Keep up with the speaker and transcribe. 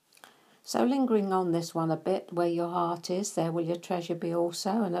So lingering on this one a bit, where your heart is, there will your treasure be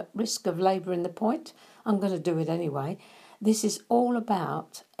also, and at risk of labouring the point, I'm going to do it anyway. This is all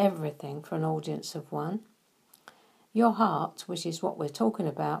about everything for an audience of one. Your heart, which is what we're talking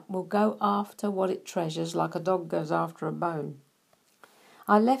about, will go after what it treasures like a dog goes after a bone.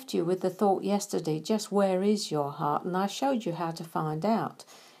 I left you with the thought yesterday, just where is your heart? And I showed you how to find out.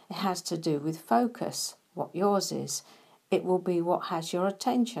 It has to do with focus, what yours is. It will be what has your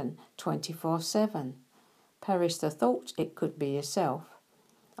attention 24/7. Perish the thought, it could be yourself.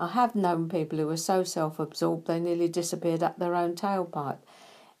 I have known people who were so self-absorbed they nearly disappeared up their own tailpipe.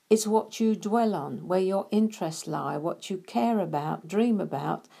 It's what you dwell on, where your interests lie, what you care about, dream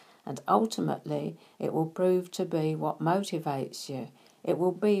about, and ultimately it will prove to be what motivates you. It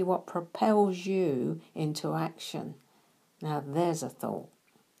will be what propels you into action. Now there's a thought.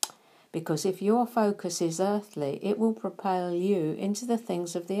 Because if your focus is earthly, it will propel you into the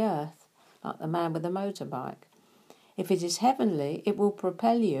things of the earth, like the man with the motorbike. If it is heavenly, it will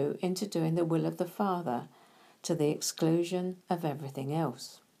propel you into doing the will of the Father, to the exclusion of everything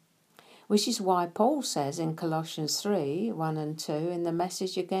else. Which is why Paul says in Colossians 3:1 and 2, in the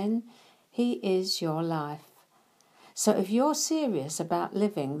Message again, He is your life. So if you're serious about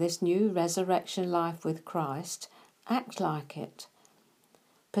living this new resurrection life with Christ, act like it.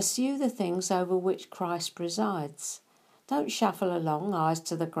 Pursue the things over which Christ presides. Don't shuffle along, eyes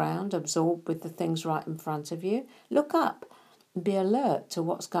to the ground, absorbed with the things right in front of you. Look up and be alert to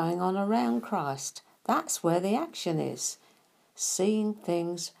what's going on around Christ. That's where the action is. Seeing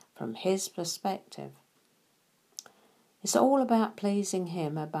things from His perspective. It's all about pleasing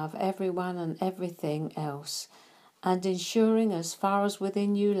Him above everyone and everything else, and ensuring as far as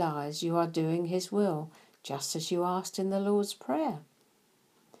within you lies you are doing His will, just as you asked in the Lord's Prayer.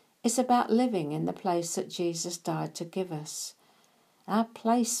 It's about living in the place that Jesus died to give us, our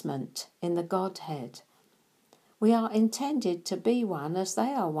placement in the Godhead. We are intended to be one as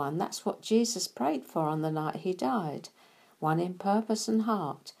they are one. That's what Jesus prayed for on the night He died. One in purpose and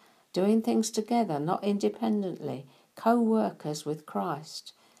heart, doing things together, not independently, co-workers with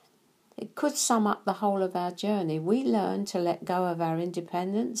Christ. It could sum up the whole of our journey. We learn to let go of our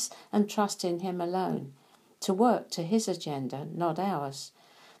independence and trust in Him alone, to work to His agenda, not ours,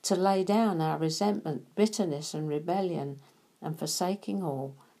 to lay down our resentment, bitterness and rebellion, and forsaking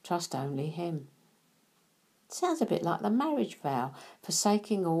all, trust only Him. It sounds a bit like the marriage vow,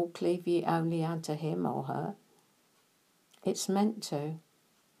 forsaking all, cleave ye only unto Him or her. It's meant to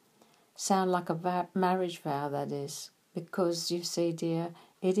sound like a marriage vow, that is, because, you see, dear,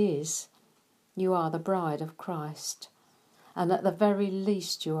 it is. You are the bride of Christ, and at the very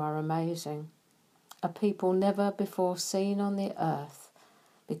least you are amazing, a people never before seen on the earth,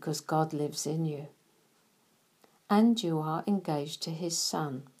 because God lives in you. And you are engaged to His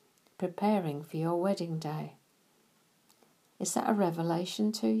Son, preparing for your wedding day. Is that a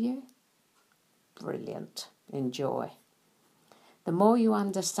revelation to you? Brilliant. Enjoy. The more you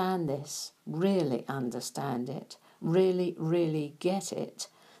understand this, really understand it, really get it,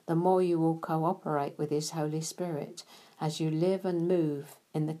 the more you will cooperate with His Holy Spirit as you live and move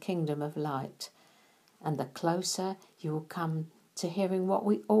in the kingdom of light. And the closer you will come to hearing what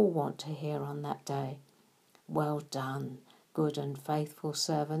we all want to hear on that day. Well done, good and faithful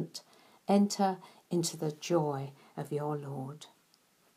servant. Enter into the joy of your Lord.